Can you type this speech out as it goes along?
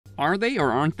Are they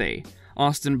or aren't they?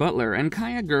 Austin Butler and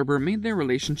Kaia Gerber made their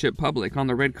relationship public on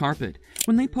the red carpet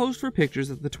when they posed for pictures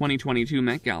at the 2022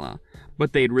 Met Gala,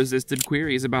 but they'd resisted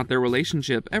queries about their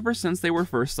relationship ever since they were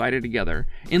first sighted together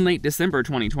in late December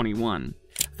 2021.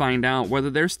 Find out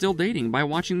whether they're still dating by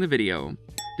watching the video.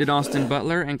 Did Austin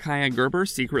Butler and Kaia Gerber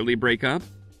secretly break up?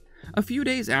 A few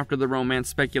days after the romance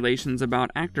speculations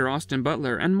about actor Austin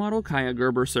Butler and model Kaia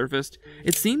Gerber surfaced,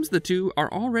 it seems the two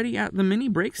are already at the mini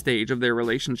break stage of their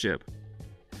relationship.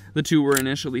 The two were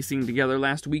initially seen together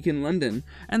last week in London,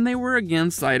 and they were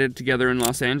again sighted together in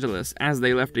Los Angeles as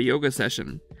they left a yoga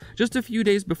session. Just a few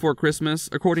days before Christmas,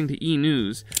 according to E!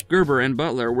 News, Gerber and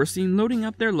Butler were seen loading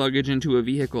up their luggage into a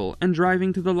vehicle and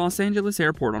driving to the Los Angeles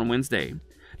airport on Wednesday.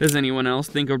 Does anyone else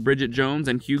think of Bridget Jones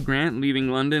and Hugh Grant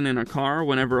leaving London in a car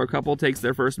whenever a couple takes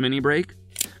their first mini break?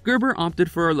 Gerber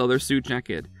opted for a leather suit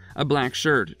jacket, a black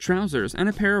shirt, trousers, and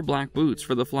a pair of black boots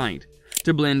for the flight.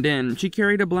 To blend in, she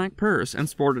carried a black purse and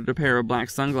sported a pair of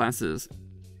black sunglasses.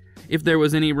 If there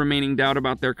was any remaining doubt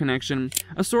about their connection,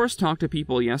 a source talked to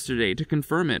People yesterday to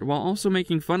confirm it while also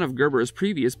making fun of Gerber's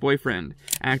previous boyfriend,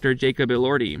 actor Jacob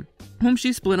Elordi, whom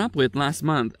she split up with last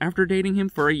month after dating him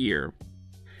for a year.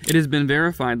 It has been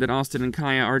verified that Austin and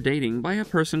Kaia are dating by a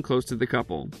person close to the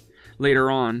couple.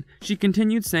 Later on, she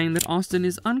continued saying that Austin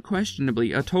is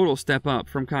unquestionably a total step up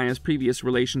from Kaia's previous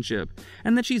relationship,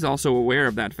 and that she's also aware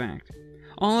of that fact.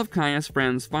 All of Kaia's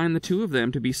friends find the two of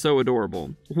them to be so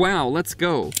adorable. Wow, let's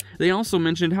go! They also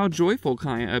mentioned how joyful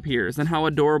Kaia appears and how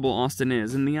adorable Austin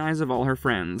is in the eyes of all her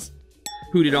friends.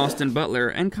 Who did Austin Butler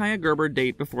and Kaia Gerber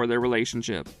date before their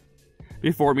relationship?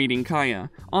 Before meeting Kaia,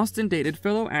 Austin dated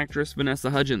fellow actress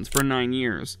Vanessa Hudgens for 9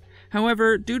 years.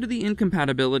 However, due to the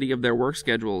incompatibility of their work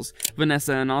schedules,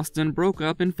 Vanessa and Austin broke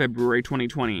up in February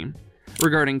 2020.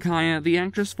 Regarding Kaia, the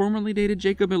actress formerly dated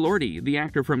Jacob Elordi, the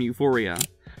actor from Euphoria.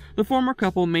 The former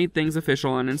couple made things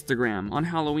official on Instagram on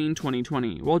Halloween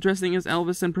 2020 while dressing as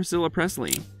Elvis and Priscilla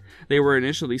Presley. They were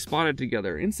initially spotted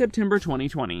together in September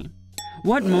 2020.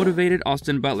 What motivated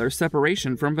Austin Butler's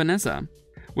separation from Vanessa?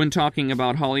 When talking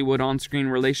about Hollywood on-screen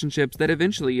relationships that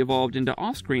eventually evolved into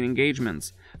off-screen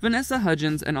engagements, Vanessa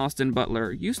Hudgens and Austin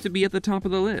Butler used to be at the top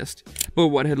of the list, but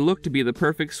what had looked to be the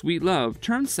perfect sweet love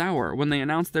turned sour when they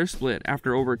announced their split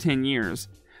after over 10 years.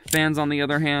 Fans, on the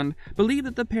other hand, believe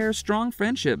that the pair's strong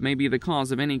friendship may be the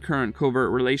cause of any current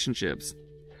covert relationships.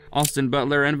 Austin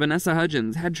Butler and Vanessa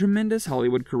Hudgens had tremendous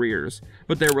Hollywood careers,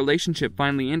 but their relationship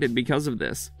finally ended because of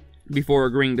this. Before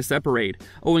agreeing to separate,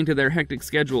 owing to their hectic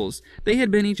schedules, they had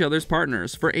been each other's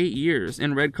partners for 8 years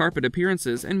in red carpet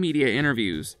appearances and media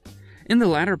interviews. In the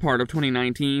latter part of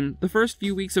 2019, the first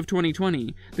few weeks of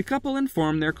 2020, the couple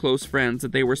informed their close friends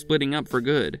that they were splitting up for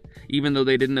good. Even though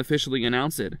they didn't officially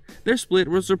announce it, their split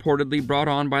was reportedly brought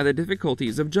on by the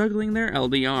difficulties of juggling their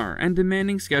LDR and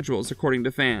demanding schedules, according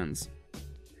to fans.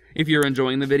 If you're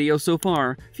enjoying the video so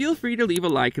far, feel free to leave a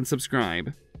like and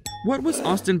subscribe. What was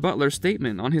Austin Butler's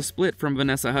statement on his split from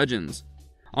Vanessa Hudgens?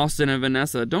 Austin and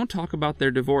Vanessa don't talk about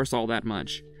their divorce all that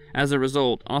much. As a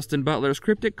result, Austin Butler's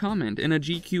cryptic comment in a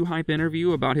GQ Hype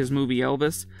interview about his movie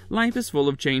Elvis, "Life is full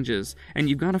of changes, and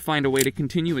you've got to find a way to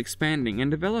continue expanding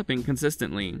and developing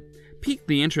consistently," piqued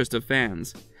the interest of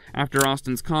fans. After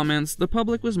Austin's comments, the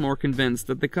public was more convinced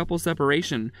that the couple's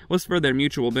separation was for their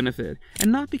mutual benefit,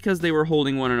 and not because they were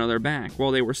holding one another back while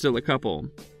they were still a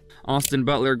couple. Austin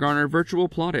Butler garnered virtual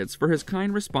plaudits for his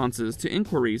kind responses to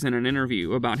inquiries in an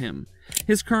interview about him,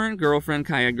 his current girlfriend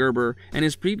Kaia Gerber, and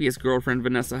his previous girlfriend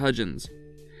Vanessa Hudgens.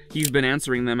 He's been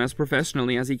answering them as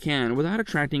professionally as he can without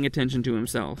attracting attention to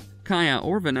himself, Kaia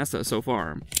or Vanessa so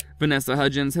far. Vanessa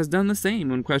Hudgens has done the same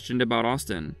when questioned about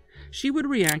Austin. She would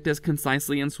react as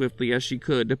concisely and swiftly as she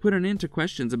could to put an end to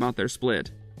questions about their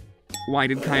split. Why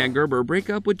did Kaia Gerber break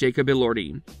up with Jacob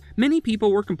Elordi? Many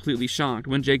people were completely shocked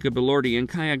when Jacob Elordi and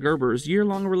Kaia Gerber's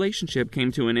year-long relationship came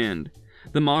to an end.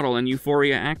 The model and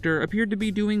Euphoria actor appeared to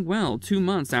be doing well 2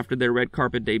 months after their red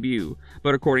carpet debut,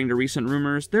 but according to recent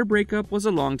rumors, their breakup was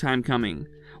a long time coming.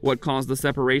 What caused the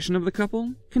separation of the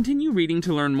couple? Continue reading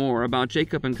to learn more about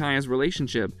Jacob and Kaia's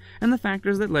relationship and the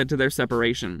factors that led to their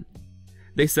separation.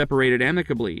 They separated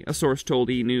amicably, a source told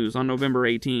E! News on November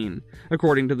 18,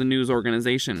 according to the news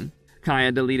organization.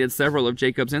 Kaia deleted several of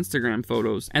Jacob's Instagram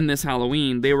photos, and this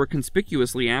Halloween they were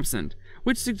conspicuously absent,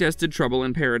 which suggested trouble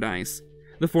in paradise.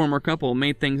 The former couple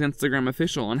made things Instagram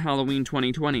official on Halloween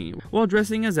 2020 while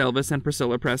dressing as Elvis and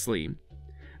Priscilla Presley.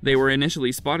 They were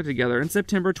initially spotted together in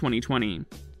September 2020.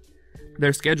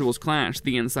 Their schedules clashed,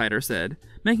 the insider said,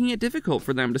 making it difficult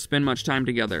for them to spend much time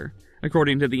together.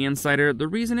 According to the insider, the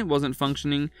reason it wasn't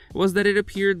functioning was that it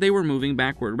appeared they were moving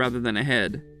backward rather than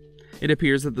ahead. It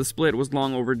appears that the split was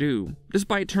long overdue.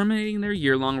 Despite terminating their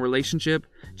year-long relationship,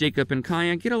 Jacob and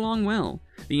Kaia get along well.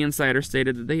 The insider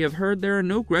stated that they have heard there are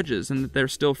no grudges and that they're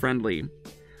still friendly.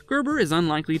 Gerber is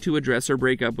unlikely to address her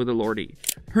breakup with Elordi,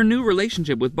 her new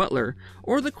relationship with Butler,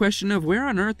 or the question of where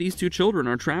on earth these two children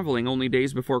are traveling only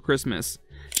days before Christmas.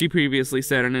 She previously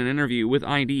said in an interview with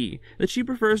ID that she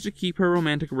prefers to keep her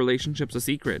romantic relationships a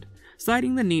secret,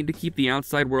 citing the need to keep the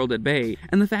outside world at bay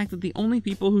and the fact that the only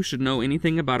people who should know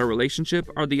anything about a relationship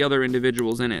are the other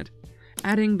individuals in it,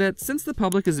 adding that since the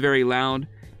public is very loud,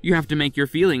 you have to make your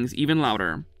feelings even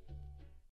louder.